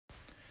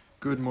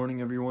Good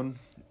morning, everyone.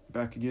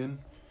 Back again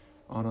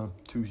on a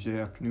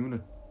Tuesday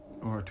afternoon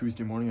or a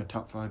Tuesday morning, a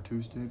Top 5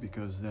 Tuesday,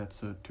 because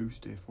that's a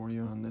Tuesday for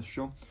you on this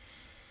show.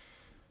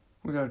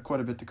 We got quite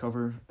a bit to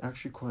cover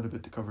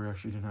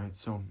tonight.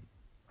 So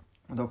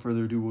without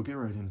further ado, we'll get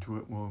right into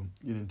it. We'll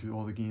get into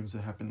all the games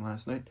that happened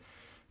last night.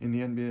 In the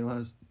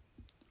NBA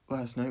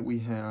last night, we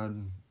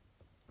had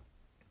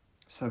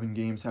 7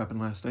 games happen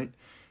last night,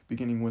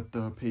 beginning with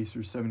the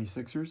Pacers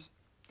 76ers.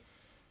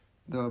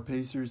 The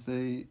Pacers,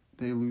 they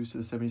lose to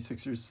the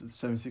 76ers. The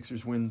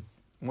 76ers win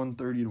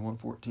 130 to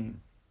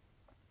 114.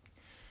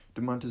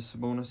 Domantas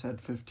Sabonis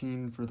had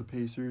 15 for the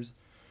Pacers.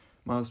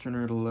 Miles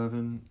Turner had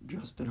 11.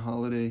 Justin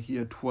Holiday, he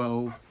had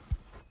 12.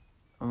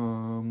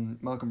 Malcolm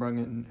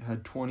Brogdon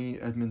had 20.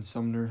 Edmund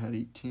Sumner had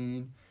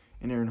 18.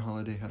 And Aaron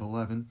Holiday had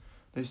 11.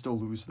 They still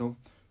lose, though.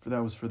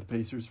 That was for the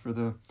Pacers. For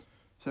the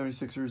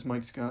 76ers,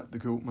 Mike Scott, the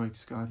GOAT Mike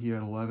Scott, he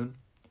had 11.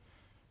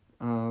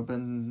 Joel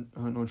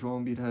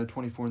Embiid had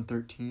 24 and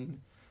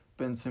 13.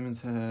 Ben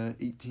Simmons had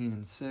 18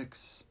 and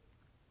 6.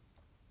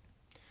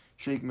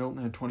 Shake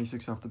Milton had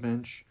 26 off the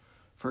bench.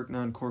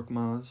 Furkan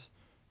Korkmaz,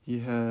 he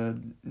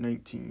had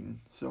 19.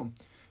 So,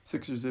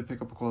 Sixers did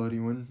pick up a quality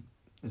win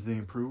as they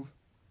improve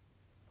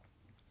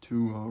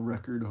to a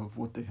record of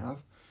what they have.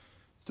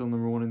 Still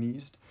number 1 in the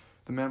East.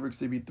 The Mavericks,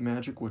 they beat the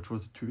Magic, which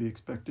was to be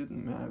expected. The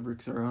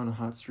Mavericks are on a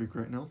hot streak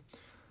right now.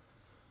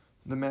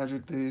 The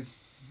Magic,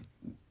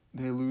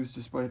 they lose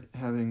despite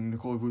having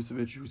Nikola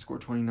Vucevic, who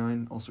scored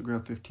 29, also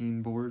grabbed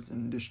 15 boards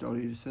and dished out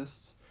 8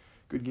 assists.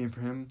 Good game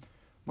for him.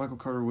 Michael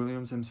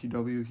Carter-Williams,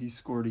 MCW, he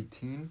scored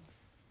 18.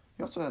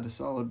 He also had a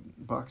solid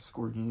box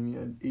score game. He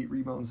had 8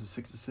 rebounds and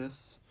 6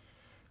 assists.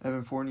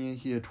 Evan Fournier,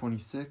 he had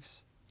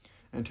 26.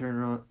 And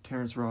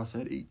Terrence Ross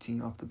had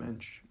 18 off the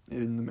bench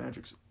in the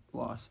Magic's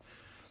loss.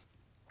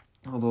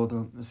 Although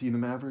the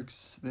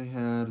Mavericks, they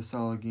had a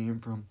solid game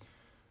from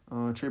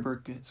Trey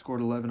Burke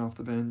scored 11 off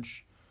the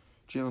bench.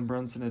 Jalen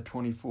Brunson had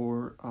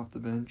 24 off the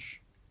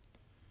bench.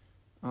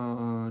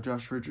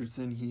 Josh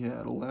Richardson, he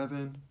had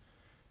 11.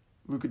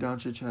 Luka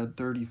Doncic had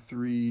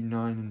 33,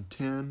 9, and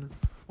 10.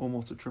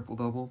 Almost a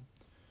triple-double.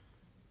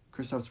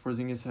 Kristaps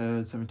Porzingis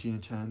had 17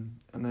 and 10.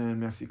 And then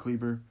Maxi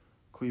Kleber,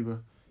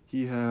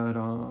 he had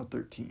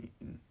 13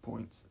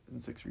 points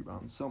and 6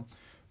 rebounds. So,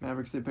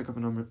 Mavericks, they pick up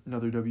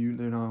another W.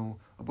 They're now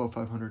above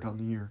 500 on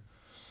the year.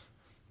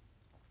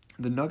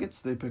 The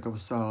Nuggets, they pick up a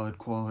solid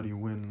quality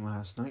win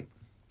last night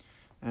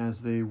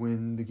as they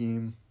win the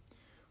game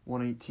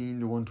 118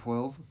 to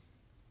 112.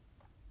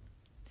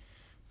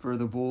 For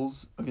the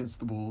Bulls, against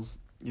the Bulls,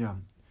 the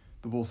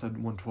Bulls had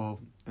 112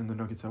 and the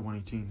Nuggets had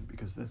 118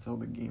 because that's how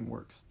the game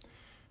works.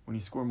 When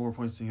you score more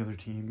points than the other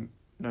team,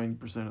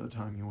 90% of the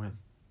time you win,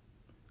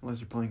 unless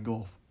you're playing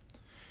golf.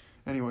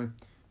 Anyway,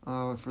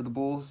 for the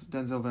Bulls,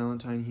 Denzel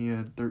Valentine, he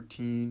had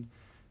 13.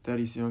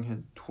 Thaddeus Young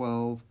had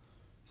 12.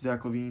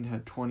 Zach LaVine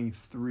had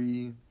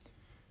 23.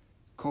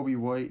 Kobe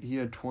White, he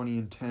had 20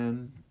 and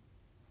 10.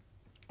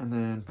 And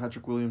then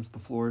Patrick Williams, the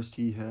florist,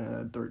 he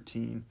had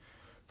 13.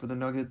 For the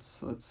Nuggets,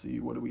 let's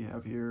see, what do we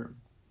have here?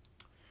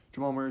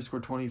 Jamal Murray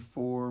scored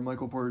 24.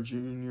 Michael Porter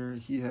Jr.,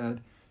 he had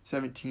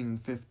 17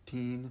 and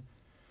 15.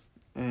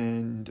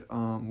 And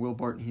Will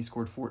Barton, he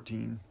scored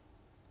 14.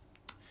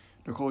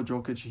 Nikola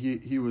Jokic,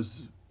 he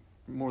was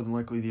more than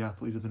likely the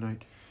athlete of the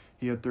night.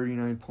 He had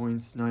 39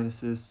 points, 9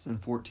 assists, and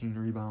 14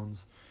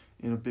 rebounds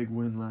in a big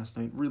win last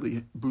night.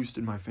 Really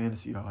boosted my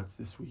fantasy odds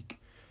this week.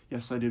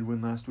 Yes, I did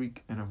win last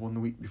week, and I've won the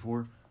week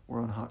before.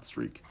 We're on a hot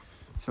streak.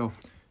 So,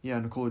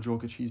 Nikola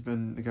Jokic, he's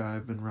been the guy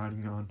I've been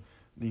riding on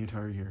the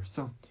entire year.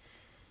 So,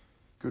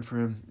 good for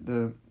him.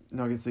 The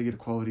Nuggets, they get a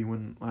quality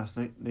win last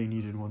night. They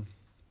needed one.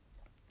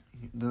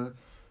 The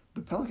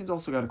Pelicans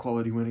also got a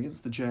quality win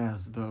against the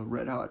Jazz. The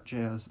red-hot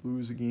Jazz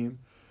lose a game.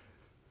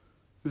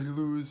 They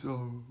lose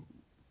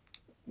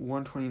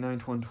 129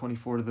 to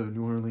 124 to the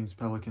New Orleans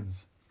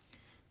Pelicans.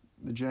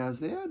 The Jazz,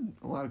 they had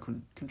a lot of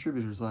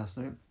contributors last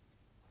night.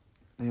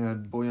 They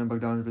had Bojan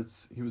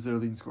Bogdanovic, he was their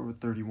leading scorer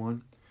with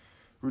 31.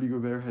 Rudy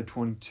Gobert had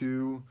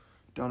 22.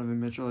 Donovan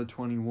Mitchell had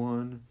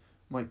 21.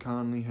 Mike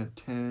Conley had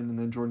 10. And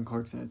then Jordan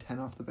Clarkson had 10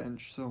 off the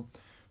bench. So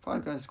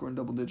 5 guys scoring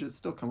double digits,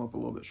 still come up a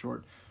little bit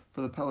short.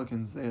 For the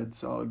Pelicans, they had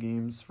solid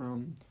games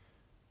from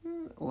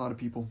a lot of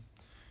people.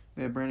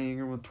 They had Brandon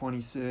Ingram with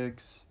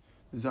 26.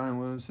 Zion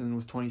Williamson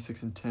was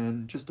 26 and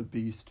 10, just a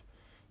beast.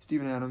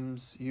 Steven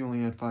Adams, he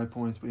only had 5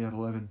 points, but he had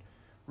 11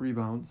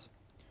 rebounds.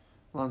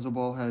 Lonzo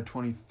Ball had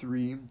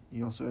 23.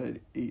 He also had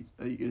 8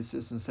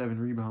 assists and 7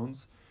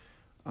 rebounds.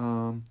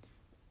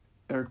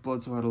 Eric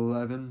Bledsoe had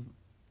 11.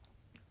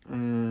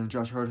 And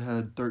Josh Hart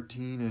had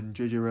 13. And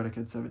J.J. Redick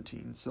had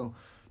 17. So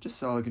just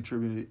solid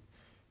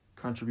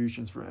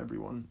contributions for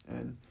everyone.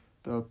 And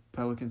the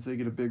Pelicans, they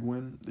get a big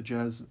win. The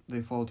Jazz,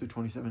 they fall to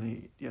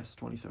 27-8. Yes,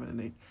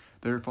 27-8.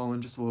 They're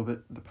falling just a little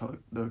bit.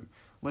 The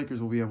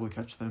Lakers will be able to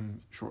catch them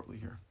shortly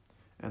here.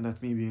 And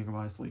that's me being a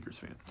biased Lakers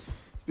fan.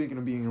 Speaking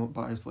of being a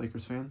biased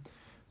Lakers fan,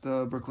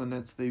 the Brooklyn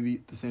Nets, they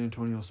beat the San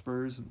Antonio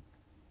Spurs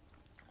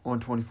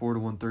 124 to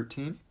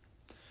 113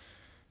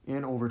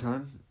 in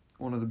overtime.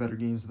 One of the better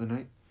games of the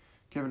night.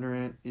 Kevin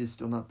Durant is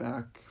still not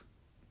back.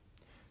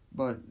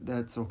 but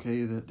that's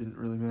okay. That didn't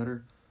really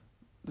matter.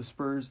 The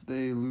Spurs,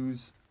 they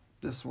lose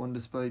this one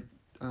despite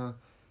DeMar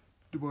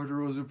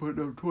DeRozan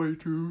putting up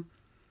 22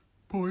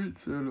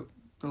 points and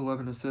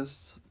 11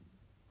 assists.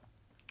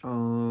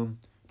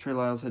 Trey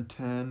Lyles had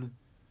 10.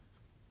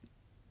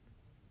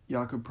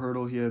 Jakob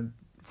Poeltl, he had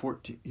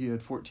 14. He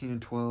had 14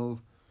 and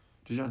 12.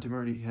 DeJounte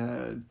Murray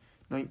had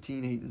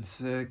 19, 8 and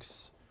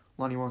 6.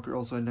 Lonnie Walker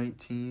also had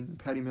 19.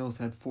 Patty Mills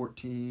had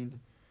 14,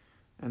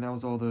 and that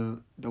was all the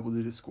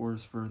double-digit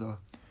scores for the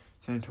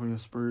San Antonio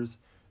Spurs.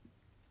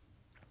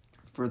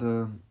 For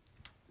the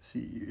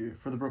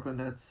Brooklyn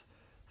Nets,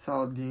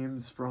 solid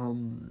games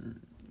from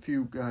a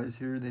few guys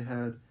here. They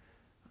had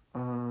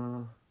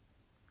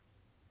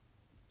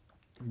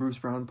Bruce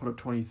Brown put up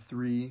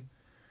 23.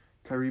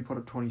 Kyrie put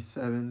up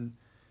 27,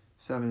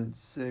 7 and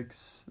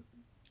 6.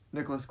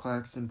 Nicholas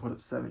Claxton put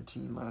up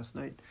 17 last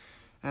night.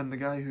 And the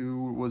guy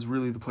who was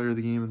really the player of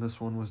the game in this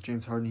one was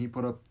James Harden. He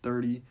put up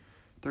 30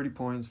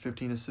 points,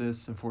 15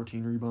 assists, and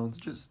 14 rebounds.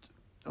 Just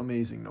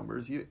amazing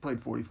numbers. He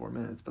played 44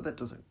 minutes, but that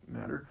doesn't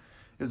matter.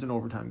 It was an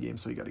overtime game,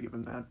 so you got to give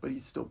him that. But he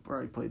still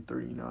probably played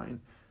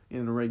 39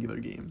 in a regular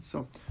game.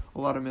 So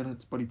a lot of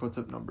minutes, but he puts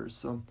up numbers.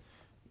 So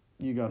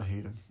you got to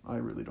hate him. I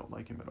really don't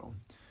like him at all.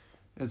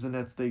 As the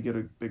Nets, they get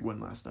a big win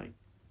last night.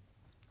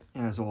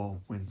 As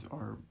all wins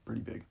are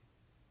pretty big,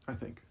 I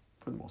think,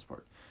 for the most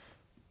part.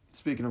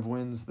 Speaking of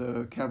wins,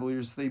 the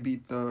Cavaliers, they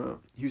beat the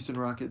Houston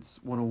Rockets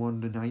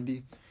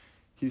 101-90.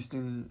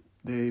 Houston,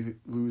 they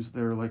lose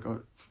their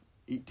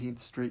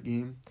 18th straight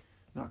game.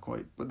 Not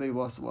quite, but they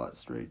lost a lot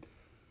straight.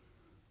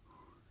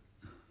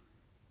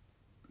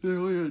 They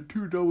only had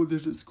 2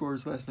 double-digit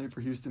scores last night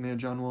for Houston. They had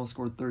John Wall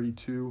scored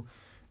 32,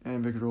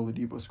 and Victor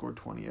Oladipo scored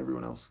 20.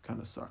 Everyone else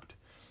kind of sucked.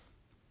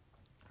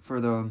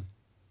 For the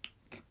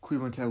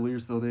Cleveland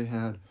Cavaliers, though, they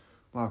had,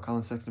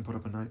 Colin Sexton put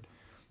up a night.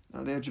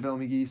 They had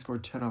JaVale McGee,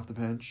 scored 10 off the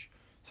bench.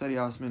 Cedi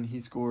Osman,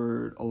 he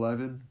scored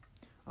 11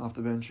 off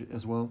the bench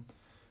as well.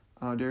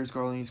 Darius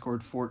Garland, he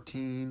scored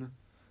 14.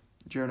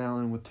 Jared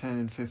Allen with 10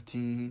 and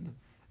 15.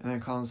 And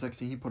then Colin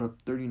Sexton, he put up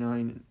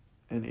 39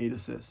 and 8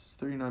 assists.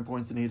 39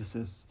 points and 8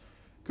 assists.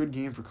 Good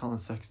game for Colin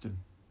Sexton.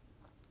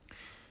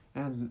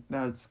 And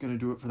that's going to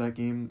do it for that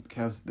game.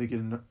 Cavs, they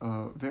get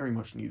a very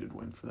much needed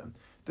win for them.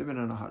 They've been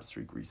on a hot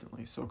streak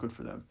recently, so good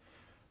for them.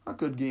 A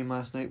good game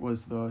last night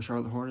was the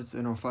Charlotte Hornets,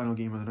 and our final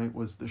game of the night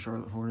was the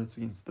Charlotte Hornets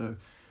against the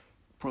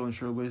Portland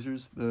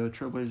Trailblazers. The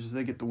Trailblazers,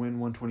 they get the win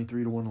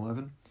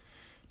 123-111.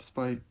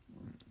 Despite,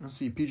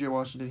 PJ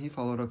Washington, he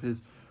followed up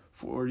his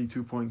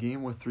 42-point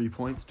game with 3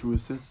 points, 2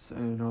 assists,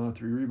 and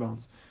 3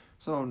 rebounds.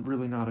 So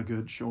really not a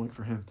good showing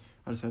for him.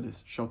 I just had to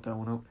shout that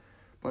one out.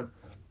 But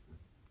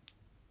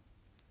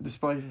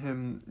despite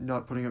him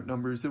not putting up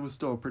numbers, it was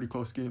still a pretty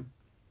close game.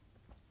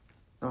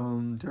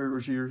 Terry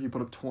Rozier, he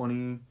put up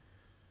 20.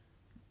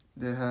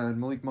 They had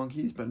Malik Monk,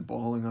 he's been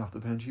balling off the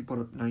bench. He put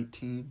up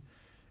 19.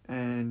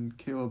 And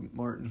Caleb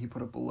Martin, he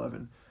put up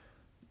 11.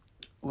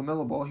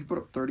 LaMelo Ball, he put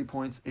up 30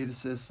 points, 8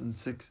 assists, and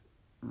 6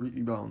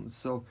 rebounds.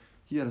 So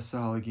he had a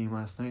solid game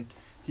last night.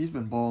 He's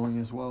been balling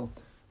as well.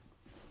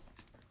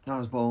 Not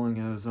as balling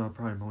as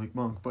probably Malik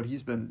Monk, but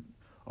he's been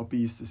a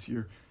beast this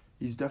year.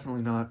 He was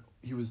definitely not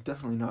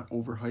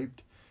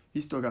overhyped.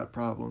 He's still got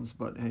problems,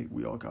 but hey,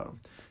 we all got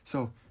him.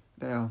 So,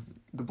 yeah,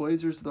 the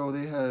Blazers, though,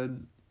 they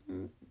had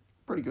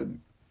pretty good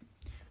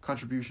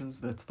contributions.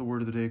 That's the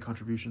word of the day,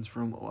 contributions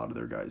from a lot of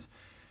their guys.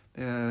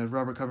 They had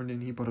Robert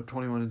Covington, he put up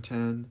 21 and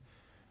 10.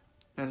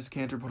 Enes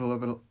Kanter put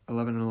 11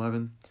 and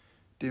 11.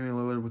 Damian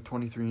Lillard with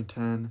 23 and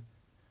 10.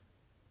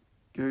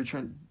 Gary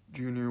Trent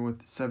Jr.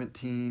 with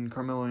 17.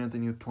 Carmelo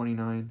Anthony with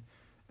 29.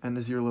 And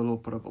Nazir Little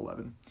put up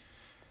 11.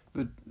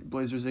 The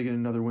Blazers, they get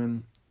another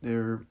win.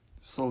 They're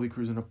slowly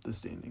cruising up the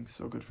standings,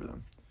 so good for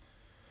them.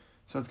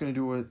 So that's going to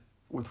do it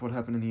with what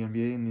happened in the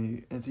NBA and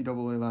the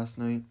NCAA last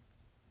night.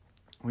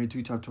 We had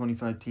 2 top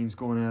 25 teams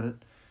going at it.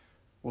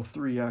 Well,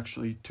 3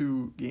 actually.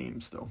 2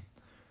 games, though.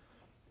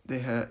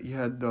 You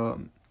had the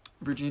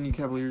Virginia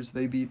Cavaliers.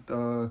 They beat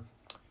the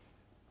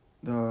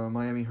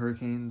Miami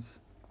Hurricanes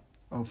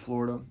of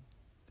Florida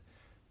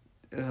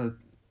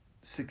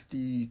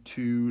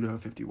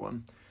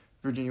 62-51.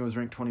 Virginia was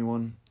ranked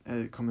 21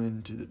 coming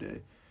into the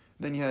day.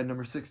 Then you had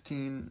number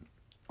 16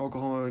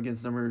 Oklahoma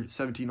against number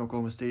 17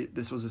 Oklahoma State.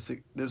 This was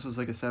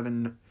like a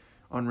 7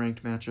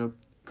 unranked matchup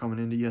coming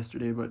into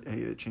yesterday, but hey,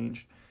 it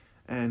changed.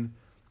 And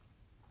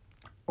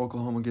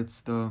Oklahoma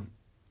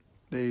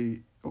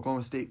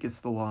State gets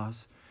the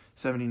loss,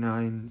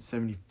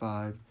 79-75.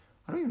 I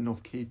don't even know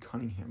if Cade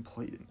Cunningham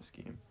played in this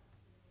game.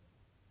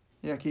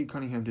 Yeah, Cade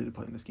Cunningham did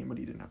play in this game, but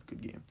he didn't have a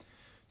good game.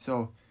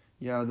 So,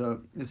 yeah,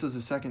 this was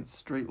the second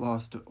straight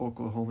loss to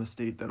Oklahoma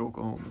State that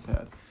Oklahoma's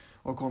had.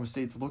 Oklahoma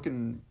State's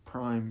looking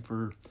prime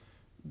for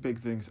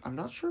big things. I'm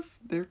not sure if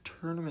they're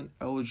tournament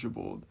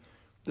eligible.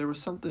 There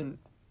was something,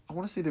 I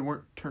want to say they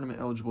weren't tournament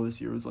eligible this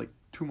year. It was like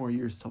 2 more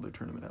years till they're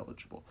tournament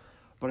eligible.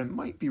 But I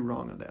might be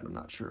wrong on that. I'm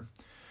not sure.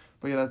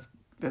 But yeah,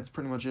 that's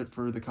pretty much it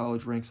for the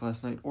college ranks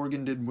last night.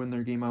 Oregon did win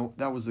their game.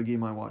 That was the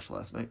game I watched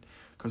last night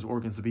because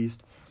Oregon's a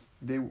beast.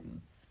 They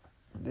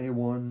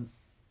won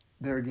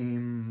their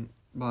game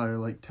by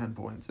like 10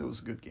 points. It was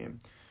a good game.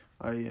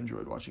 I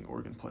enjoyed watching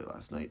Oregon play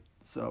last night.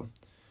 So,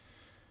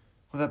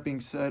 with that being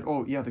said,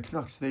 oh yeah, the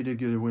Canucks, they did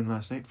get a win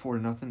last night,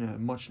 4-0, a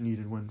much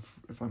needed win,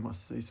 if I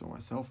must say so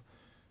myself,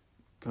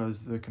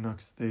 because the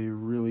Canucks, they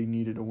really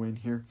needed a win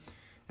here,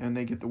 and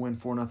they get the win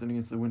 4-0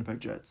 against the Winnipeg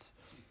Jets,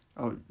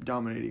 a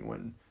dominating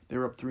win. They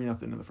were up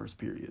 3-0 in the first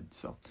period,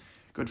 so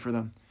good for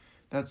them.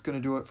 That's going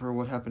to do it for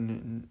what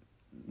happened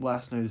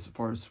last night as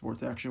far as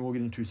sports action. We'll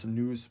get into some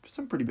news,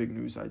 some pretty big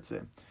news, I'd say,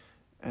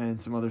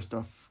 and some other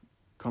stuff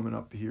coming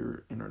up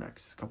here in our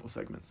next couple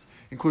segments,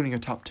 including a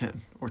top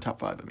 10, or top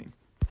 5, I mean.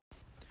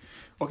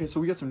 Okay,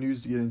 so we got some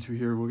news to get into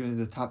here. We'll get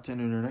into the top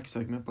 10 in our next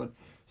segment, but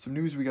some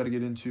news we got to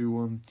get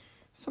into,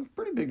 some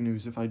pretty big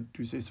news, if I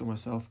do say so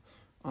myself.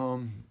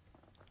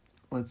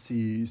 Let's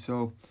see,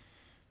 so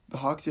the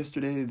Hawks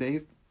yesterday,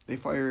 they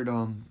fired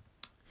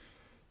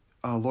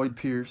Lloyd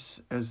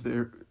Pierce as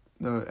the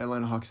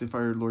Atlanta Hawks. They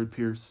fired Lloyd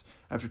Pierce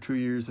after 2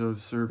 years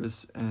of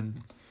service,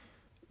 and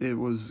it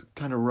was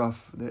kind of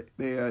rough.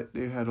 They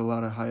had a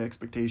lot of high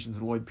expectations,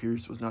 and Lloyd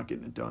Pierce was not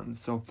getting it done.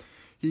 So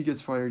he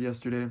gets fired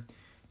yesterday,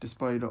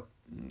 despite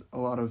a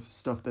lot of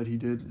stuff that he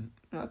did.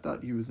 I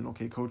thought he was an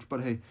okay coach,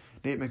 but hey,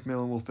 Nate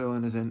McMillan will fill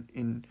in as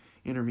an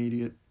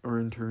intermediate or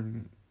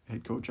intern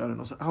head coach. I don't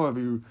know, however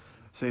you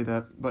say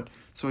that. But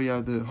so yeah,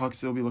 the Hawks,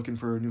 they'll be looking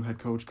for a new head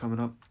coach coming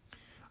up.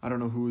 I don't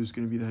know who is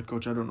going to be the head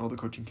coach. I don't know the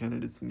coaching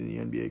candidates in the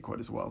NBA quite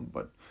as well,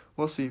 but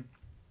we'll see.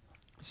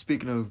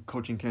 Speaking of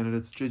coaching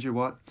candidates, J.J.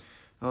 Watt,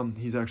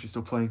 he's actually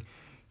still playing.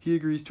 He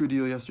agrees to a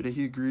deal yesterday.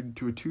 He agreed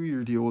to a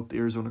 2-year deal with the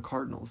Arizona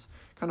Cardinals.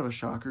 Kind of a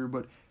shocker,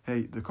 but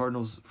hey, the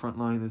Cardinals front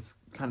line is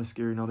kind of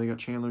scary now. They got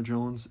Chandler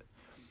Jones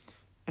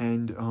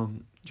and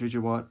J.J.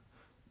 Watt.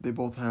 They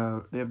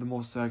have the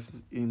most sacks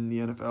in the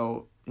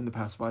NFL in the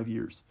past 5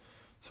 years.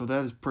 So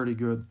that is pretty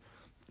good.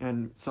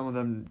 And some of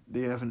them,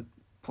 they haven't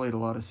played a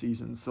lot of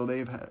seasons, so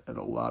they've had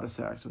a lot of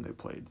sacks when they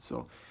played.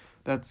 So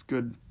that's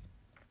good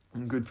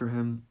and good for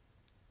him.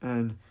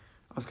 And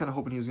I was kind of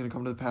hoping he was going to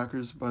come to the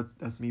Packers, but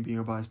that's me being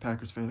a biased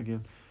Packers fan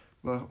again.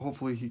 But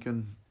hopefully he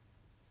can,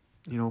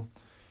 he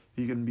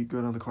can be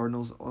good on the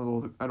Cardinals,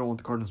 although I don't want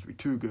the Cardinals to be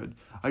too good.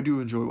 I do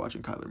enjoy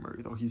watching Kyler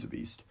Murray, though. He's a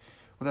beast.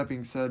 With that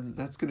being said,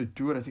 that's going to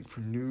do it, I think,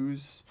 for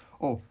news.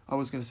 Oh, I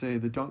was going to say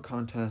the dunk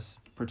contest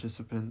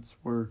participants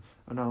were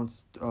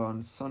announced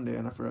on Sunday,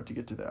 and I forgot to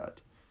get to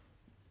that.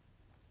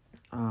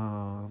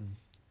 Wow,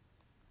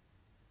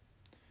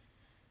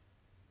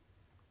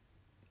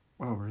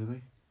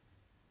 really?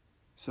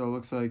 So it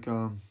looks like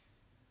the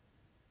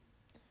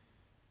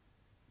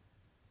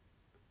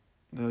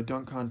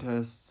dunk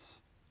contests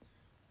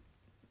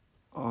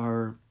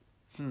are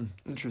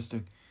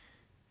interesting.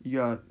 You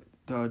got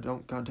the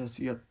dunk contest,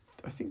 I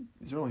think,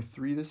 is there only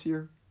 3 this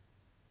year?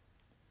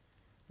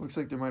 Looks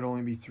like there might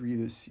only be 3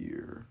 this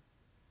year.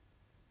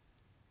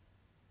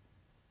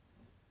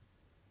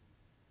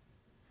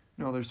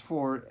 No, there's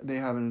 4. They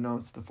haven't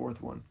announced the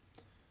 4th one.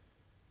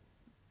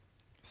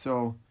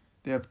 So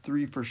they have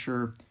 3 for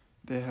sure.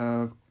 They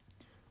have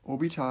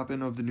Obi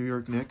Toppin of the New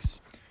York Knicks.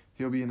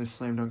 He'll be in the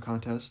slam dunk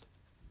contest.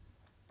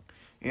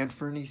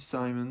 Anthony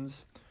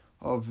Simons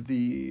of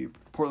the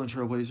Portland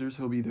Trail Blazers.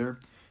 He'll be there.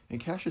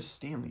 And Cassius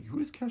Stanley. Who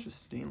does Cassius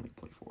Stanley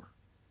play for?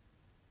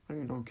 I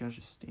don't even know who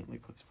Cassius Stanley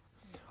plays for.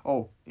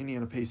 Oh,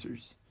 Indiana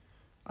Pacers.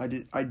 I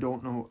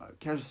don't know.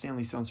 Cassius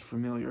Stanley sounds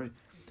familiar.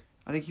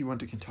 I think he went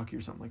to Kentucky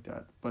or something like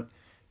that. But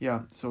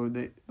yeah, so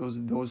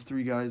those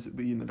 3 guys will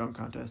be in the dunk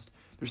contest.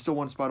 There's still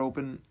 1 spot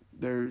open.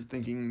 They're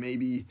thinking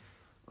maybe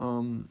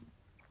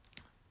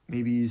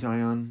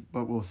Zion,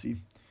 but we'll see.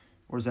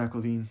 Or Zach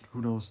LaVine,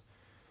 who knows.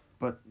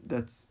 But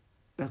that's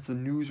the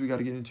news we got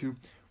to get into.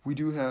 We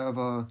do have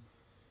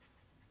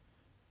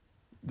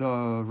the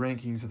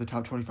rankings of the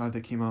top 25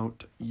 that came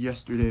out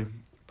yesterday,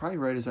 probably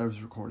right as I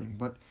was recording,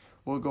 but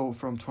we'll go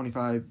from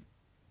 25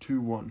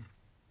 to 1.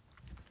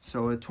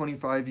 So at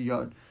 25, you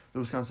got the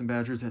Wisconsin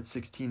Badgers at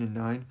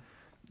 16-9.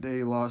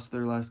 They lost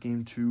their last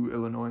game to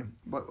Illinois,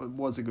 but it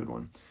was a good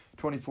one.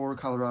 24,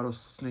 Colorado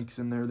sneaks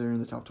in there. They're in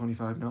the top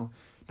 25 now,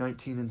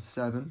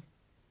 19-7.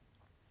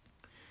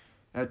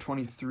 At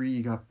 23,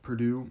 you got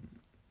Purdue.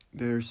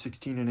 They're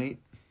 16-8.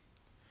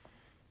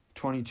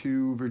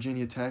 22,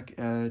 Virginia Tech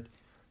at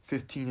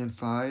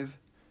 15-5.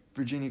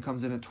 Virginia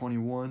comes in at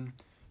 21,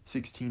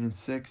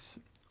 16-6.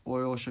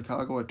 Loyola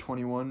Chicago at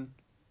 20.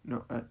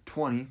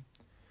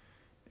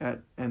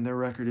 And their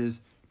record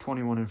is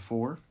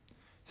 21-4.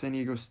 San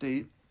Diego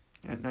State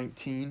at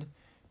 19,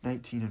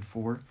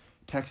 19-4.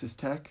 Texas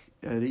Tech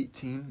at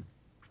 18,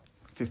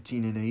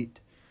 15-8.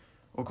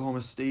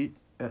 Oklahoma State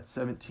at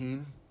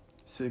 17,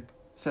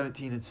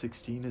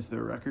 17-16 is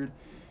their record.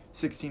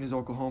 16 is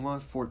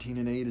Oklahoma,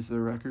 14-8 is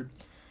their record.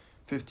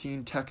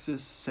 15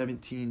 Texas,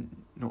 14-17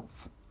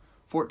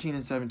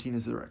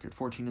 is their record.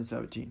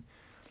 14-17.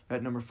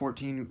 At number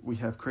 14 we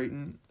have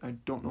Creighton. I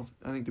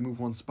think they moved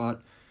 1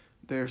 spot.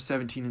 They're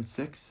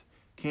 17-6.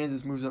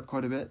 Kansas moves up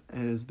quite a bit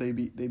as they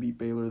beat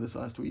Baylor this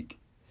last week,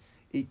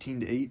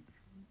 18-8.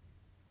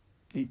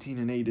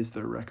 18-8 is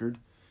their record.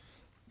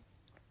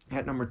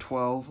 At number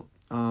 12,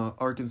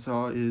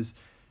 Arkansas is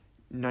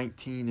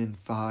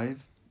 19-5.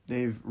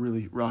 They've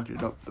really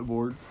rocketed up the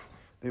boards.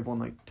 They've won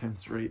like 10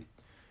 straight.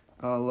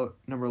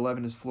 Number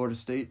 11 is Florida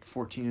State,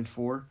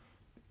 14-4.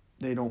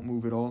 They don't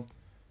move at all.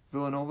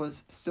 Villanova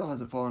still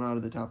hasn't fallen out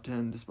of the top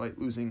 10 despite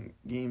losing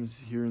games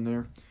here and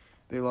there.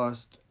 They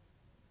lost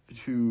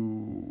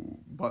to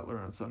Butler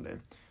on Sunday.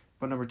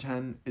 But number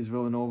 10 is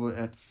Villanova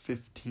at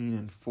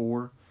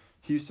 15-4.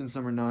 Houston's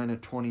number 9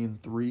 at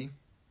 20-3.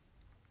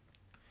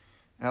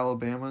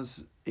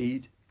 Alabama's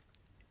 8,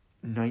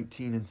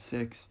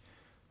 19-6.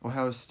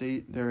 Ohio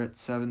State, they're at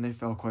 7. They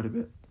fell quite a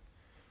bit.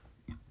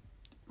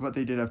 But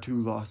they did have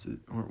two losses,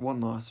 or one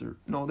loss, or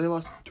no, they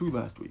lost 2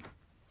 last week.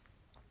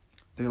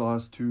 They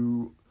lost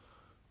to,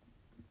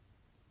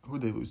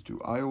 who'd they lose to?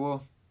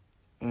 Iowa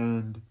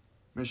and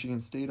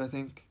Michigan State, I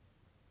think.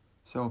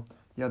 So,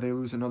 yeah, they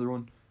lose another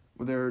one.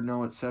 Well, they're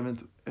now at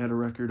 7th at a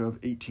record of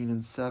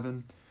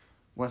 18-7.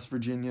 West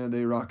Virginia,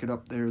 they rocket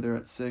up there. They're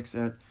at 6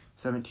 at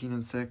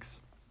 17-6.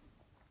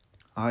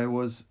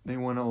 Iowa's, they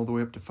went all the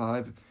way up to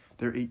 5.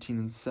 They're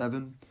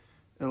 18-7.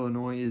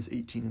 Illinois is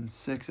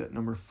 18-6 at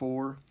number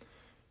 4.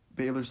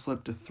 Baylor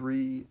slipped to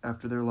 3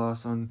 after their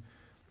loss on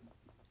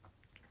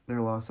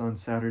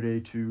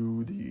Saturday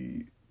to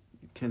the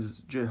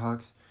Kansas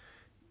Jayhawks.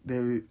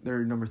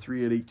 They're number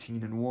 3 at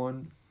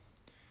 18-1.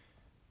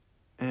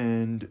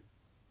 And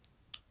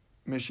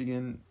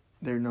Michigan,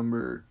 they're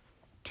number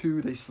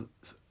 2. They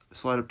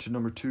slide up to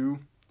number 2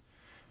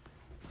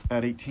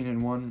 at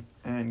 18-1,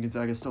 and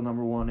Gonzaga's still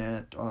number 1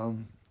 at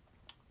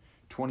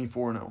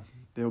 24-0.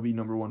 They'll be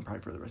number 1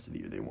 probably for the rest of the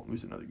year. They won't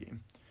lose another game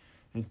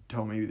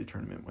until maybe the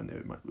tournament when they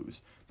might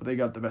lose. But they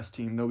got the best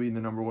team. They'll be in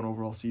the number 1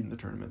 overall seed in the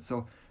tournament.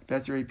 So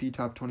that's your AP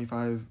Top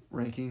 25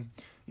 ranking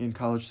in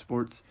college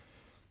sports.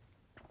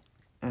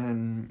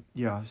 And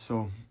yeah,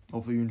 so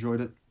hopefully you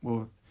enjoyed it.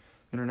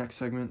 In our next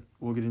segment,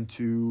 we'll get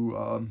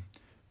into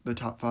the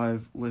top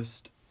 5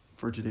 list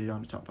for today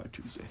on the Top 5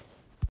 Tuesday.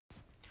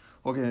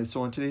 Okay,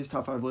 so on today's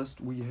top 5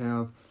 list, we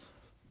have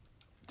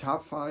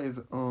top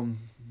 5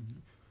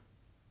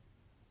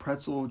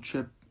 pretzel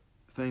chip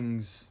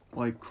things,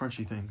 like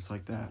crunchy things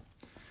like that.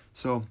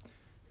 So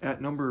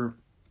at number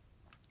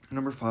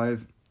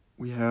 5,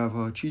 we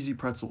have cheesy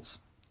pretzels.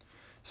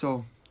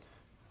 So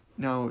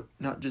now,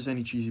 not just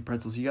any cheesy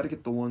pretzels. You got to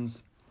get the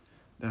ones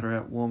that are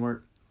at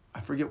Walmart. I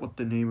forget what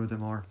the name of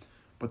them are,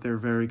 but they're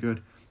very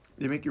good.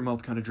 They make your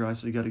mouth kind of dry,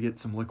 so you got to get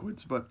some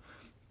liquids, but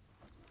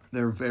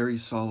they're very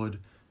solid,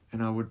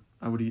 and I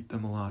would eat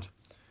them a lot.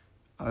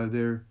 I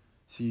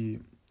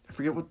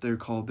forget what they're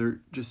called.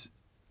 They're just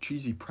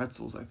cheesy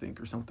pretzels, I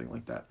think, or something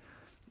like that.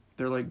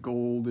 They're like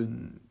gold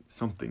and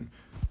something.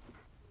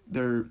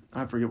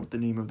 I forget what the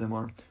name of them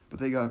are, but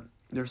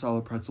they're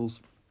solid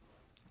pretzels.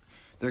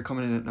 They're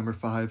coming in at number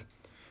 5.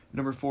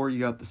 Number 4, you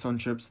got the Sun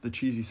Chips, the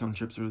cheesy Sun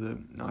Chips, or the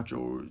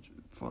nacho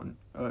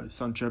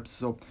Sun Chips.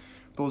 So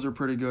those are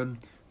pretty good.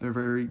 They're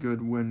very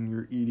good when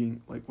you're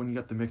eating, like when you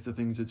got the mix of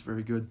things, it's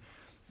very good.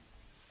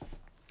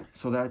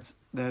 So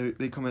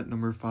they come at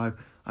number 5.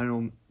 I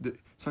know the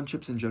Sun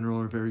Chips in general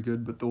are very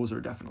good, but those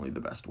are definitely the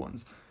best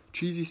ones.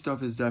 Cheesy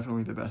stuff is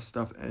definitely the best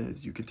stuff,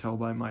 as you can tell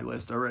by my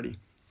list already.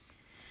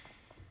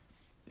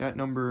 At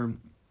number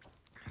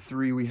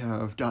 3, we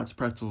have Dots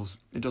Pretzels.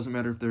 It doesn't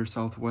matter if they're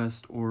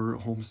Southwest or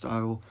home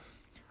style.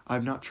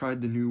 I've not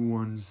tried the new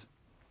ones,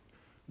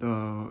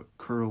 the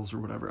curls or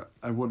whatever.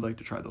 I would like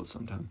to try those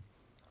sometime.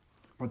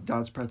 But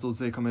Dots Pretzels,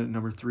 they come in at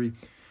number 3.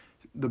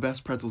 The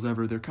best pretzels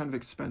ever. They're kind of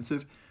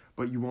expensive,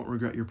 but you won't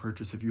regret your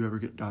purchase if you ever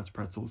get Dots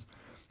Pretzels.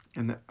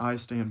 And I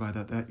stand by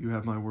that. That you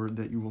have my word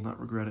that you will not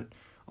regret it.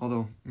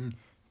 Although,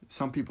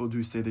 some people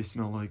do say they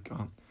smell like,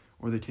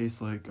 or they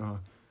taste like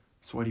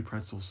sweaty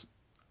pretzels.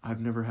 I've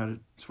never had a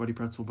sweaty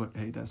pretzel, but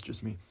hey, that's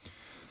just me.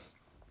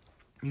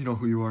 You know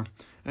who you are.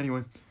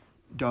 Anyway,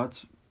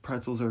 Dots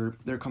Pretzels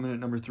they're coming at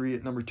number 3.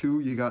 At number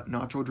 2, you got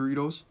Nacho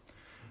Doritos.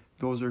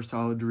 Those are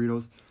solid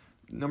Doritos.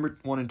 Number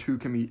 1 and 2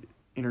 can be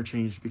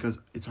interchanged because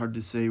it's hard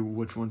to say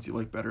which ones you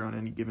like better on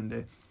any given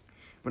day.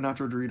 But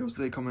Nacho Doritos,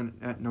 they come in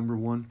at number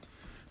 1.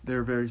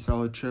 They're very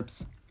solid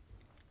chips.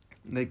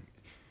 They're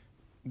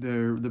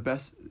the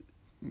best.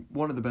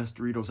 One of the best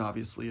Doritos,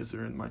 obviously, as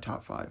they're in my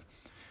top 5.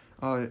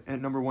 At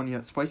number 1, you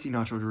got spicy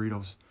Nacho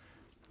Doritos.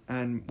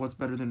 And what's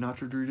better than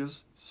Nacho Doritos?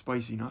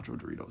 Spicy Nacho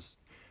Doritos.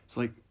 It's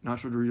like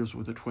Nacho Doritos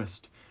with a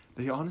twist.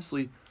 They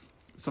honestly,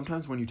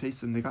 sometimes when you taste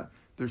them,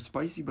 they're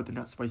spicy, but they're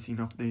not spicy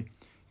enough. They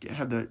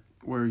have that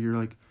where you're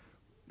like,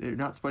 they're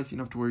not spicy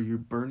enough to where you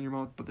burn your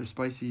mouth, but they're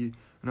spicy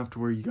enough to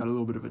where you got a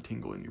little bit of a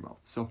tingle in your mouth.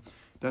 So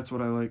that's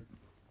what I like.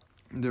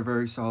 They're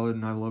very solid,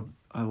 and I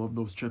love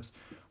those chips.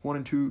 1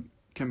 and 2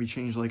 can be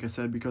changed, like I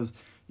said, because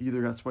you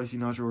either got spicy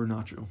nacho or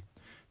nacho.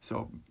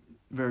 So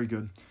very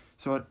good.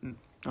 So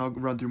I'll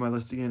run through my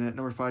list again. At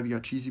number 5, you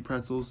got cheesy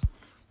pretzels,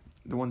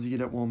 the ones you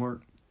get at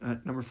Walmart.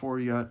 At number 4,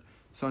 you got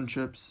Sun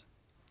Chips,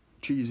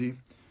 cheesy.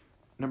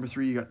 Number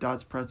 3, you got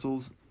Dots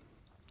Pretzels,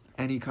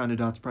 any kind of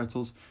Dots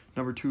Pretzels.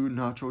 Number 2,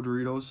 Nacho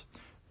Doritos.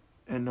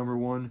 And number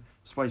 1,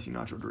 spicy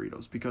Nacho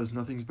Doritos, because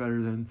nothing's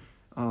better than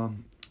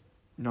Nacho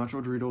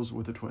Doritos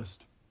with a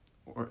twist,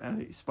 or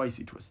a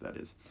spicy twist, that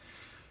is.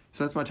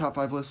 So that's my top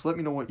 5 list. Let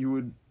me know what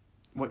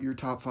your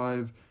top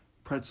 5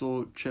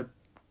 pretzel chip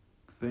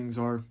things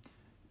are.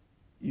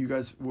 You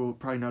guys will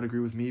probably not agree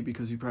with me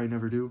because you probably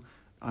never do.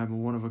 I'm a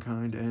one of a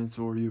kind, and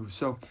so are you.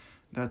 So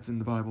that's in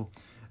the Bible.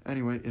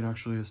 Anyway, it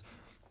actually is.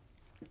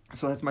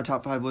 So that's my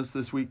top 5 list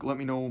this week. Let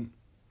me know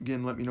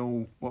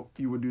what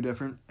you would do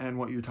different and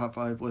what your top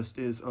 5 list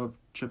is of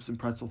chips and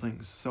pretzel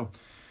things. So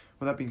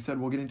with that being said,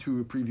 we'll get into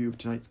a preview of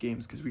tonight's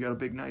games because we got a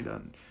big night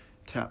on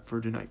tap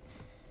for tonight.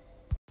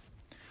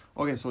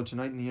 Okay, so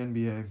tonight in the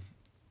NBA,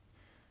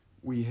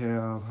 we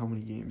have, how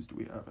many games do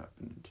we have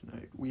happening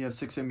tonight? We have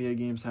 6 NBA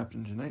games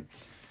happening tonight.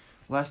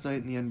 Last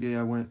night in the NBA,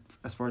 I went,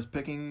 as far as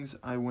pickings,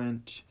 I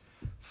went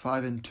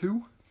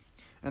 5-2.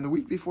 And the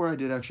week before I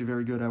did actually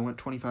very good. I went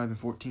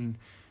 25-14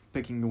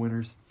 picking the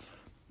winners.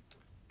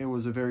 It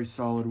was a very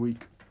solid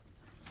week.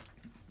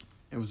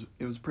 It was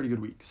a pretty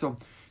good week. So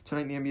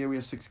tonight in the NBA we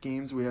have 6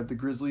 games. We have the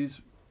Grizzlies,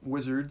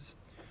 Wizards,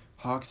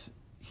 Hawks,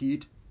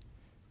 Heat,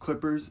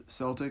 Clippers,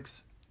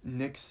 Celtics,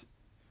 Knicks,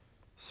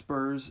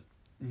 Spurs,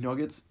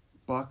 Nuggets,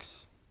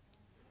 Bucks,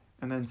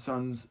 and then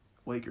Suns,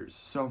 Lakers.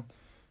 So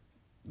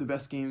the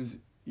best games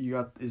you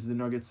got is the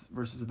Nuggets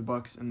versus the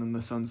Bucks, and then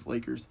the Suns,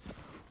 Lakers.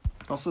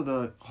 Also,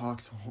 the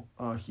Hawks,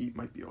 Heat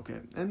might be okay.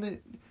 And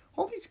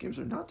all these games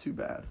are not too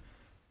bad.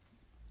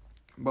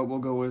 But we'll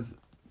go with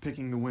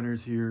picking the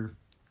winners here.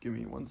 Give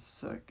me 1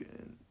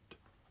 second.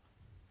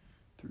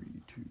 3,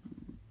 2,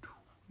 2.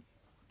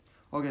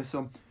 Okay,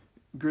 so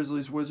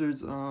Grizzlies,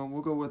 Wizards.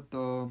 We'll go with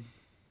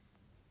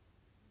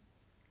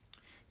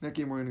in that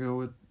game, we're going to go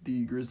with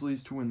the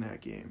Grizzlies to win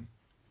that game.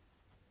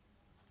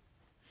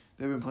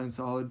 They've been playing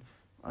solid.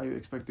 I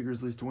expect the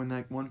Grizzlies to win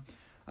that one.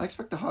 I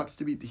expect the Hawks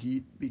to beat the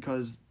Heat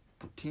because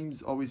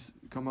teams always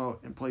come out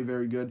and play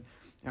very good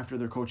after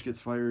their coach gets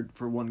fired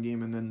for one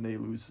game and then they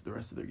lose the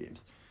rest of their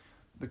games.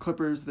 The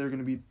Clippers, they're going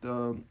to beat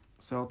the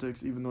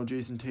Celtics, even though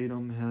Jason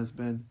Tatum has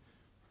been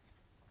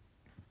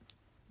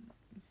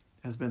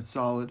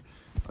solid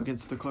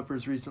against the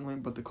Clippers recently,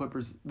 but the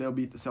Clippers, they'll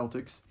beat the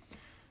Celtics.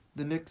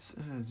 The Knicks,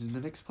 did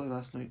the Knicks play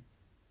last night?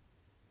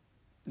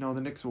 No,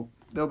 the Knicks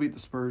they'll beat the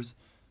Spurs.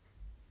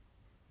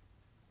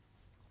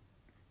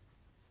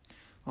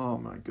 Oh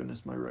my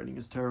goodness, my writing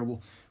is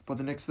terrible. But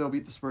the Knicks, they'll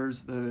beat the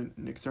Spurs. The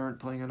Knicks aren't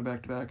playing on a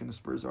back-to-back, and the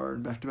Spurs are.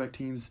 And back-to-back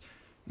teams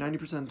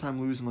 90% of the time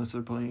lose unless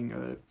they're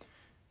playing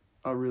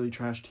a really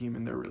trash team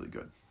and they're really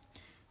good.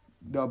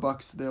 The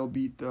Bucks, they'll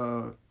beat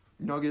the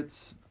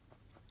Nuggets.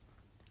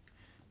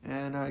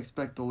 And I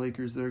expect the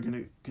Lakers, they're going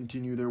to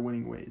continue their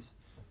winning ways.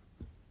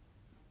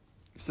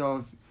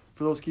 So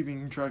for those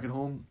keeping track at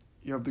home,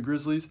 you have the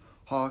Grizzlies,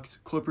 Hawks,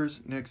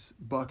 Clippers, Knicks,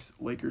 Bucks,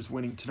 Lakers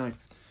winning tonight.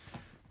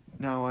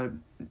 Now, I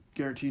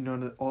guarantee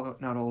not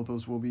all of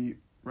those will be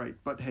right.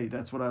 But hey,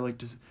 that's what I like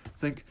to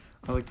think.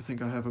 I like to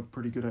think I have a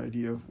pretty good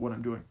idea of what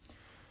I'm doing.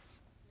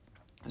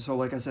 So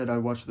like I said, I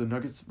watched the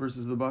Nuggets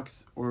versus the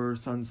Bucks or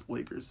Suns,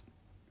 Lakers.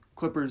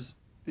 Clippers,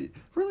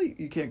 really,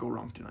 you can't go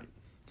wrong tonight.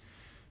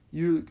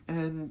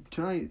 And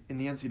tonight in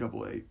the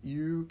NCAA,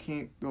 you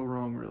can't go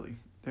wrong, really.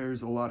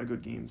 There's a lot of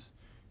good games.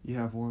 You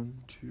have 1,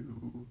 2, 3,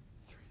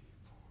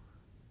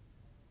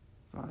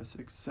 4, 5,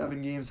 6,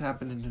 7 games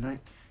happening tonight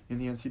in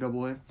the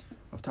NCAA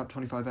of top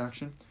 25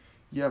 action.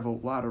 You have a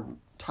lot of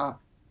top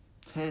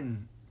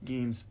 10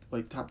 games,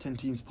 like top 10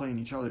 teams playing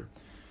each other.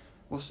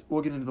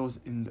 We'll get into those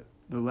in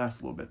the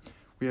last little bit.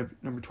 We have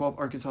number 12,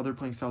 Arkansas, they're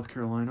playing South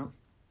Carolina.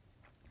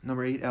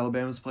 Number 8,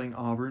 Alabama's playing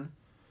Auburn.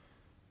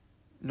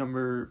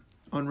 Number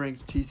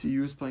unranked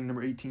TCU is playing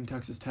number 18,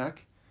 Texas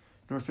Tech.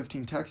 Number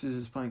 15, Texas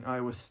is playing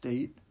Iowa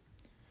State.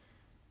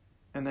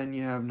 And then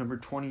you have number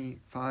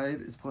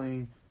 25,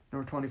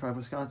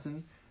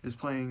 Wisconsin is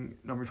playing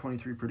number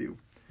 23, Purdue.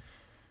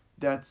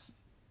 That's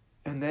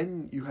not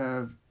even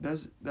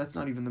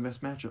the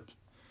best matchups.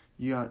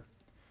 You got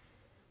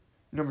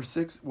number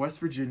 6, West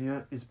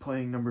Virginia is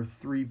playing number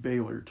 3,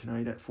 Baylor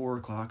tonight at 4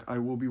 o'clock. I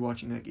will be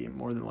watching that game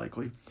more than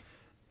likely.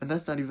 And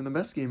that's not even the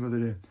best game of the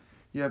day.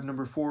 You have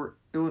number 4,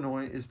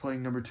 Illinois is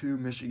playing number 2,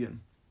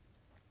 Michigan.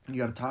 You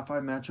got a top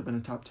 5 matchup and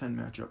a top 10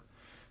 matchup.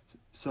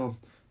 So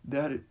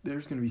there's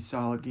going to be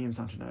solid games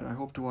on tonight. I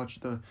hope to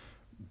watch the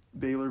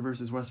Baylor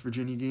versus West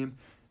Virginia game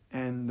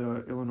and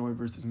the Illinois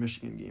versus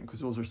Michigan game because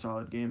those are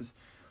solid games.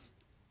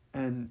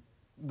 And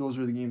those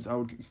are the games I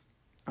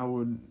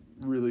would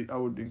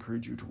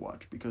encourage you to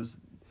watch because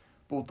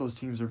both those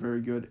teams are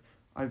very good.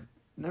 I've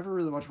never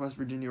really watched West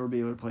Virginia or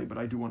Baylor play, but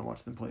I do want to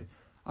watch them play.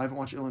 I haven't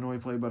watched Illinois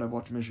play, but I've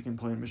watched Michigan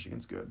play, and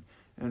Michigan's good.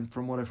 And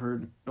from what I've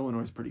heard,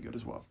 Illinois is pretty good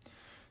as well.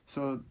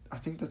 So I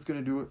think that's going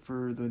to do it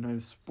for the night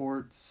of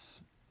sports.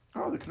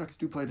 Oh, the Canucks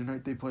do play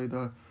tonight. They play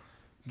the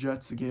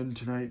Jets again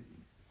tonight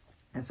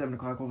at 7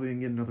 o'clock. Hopefully they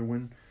can get another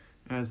win,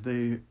 as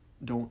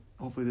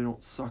hopefully they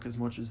don't suck as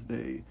much as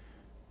they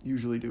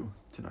usually do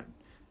tonight,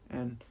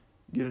 and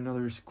get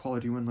another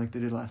quality win like they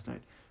did last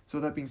night. So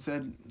that being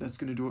said, that's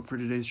going to do it for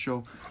today's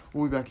show.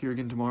 We'll be back here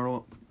again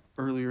tomorrow,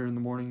 earlier in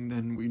the morning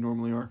than we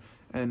normally are,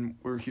 and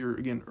we're here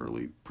again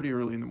pretty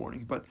early in the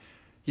morning. But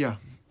yeah,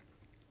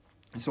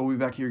 so we'll be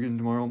back here again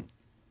tomorrow.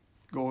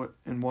 Go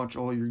and watch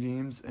all your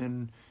games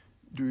and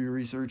do your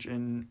research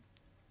and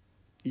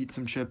eat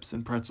some chips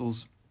and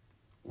pretzels,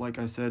 like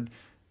I said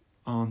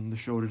on the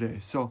show today.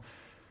 So,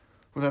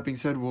 with that being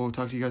said, we'll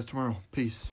talk to you guys tomorrow. Peace.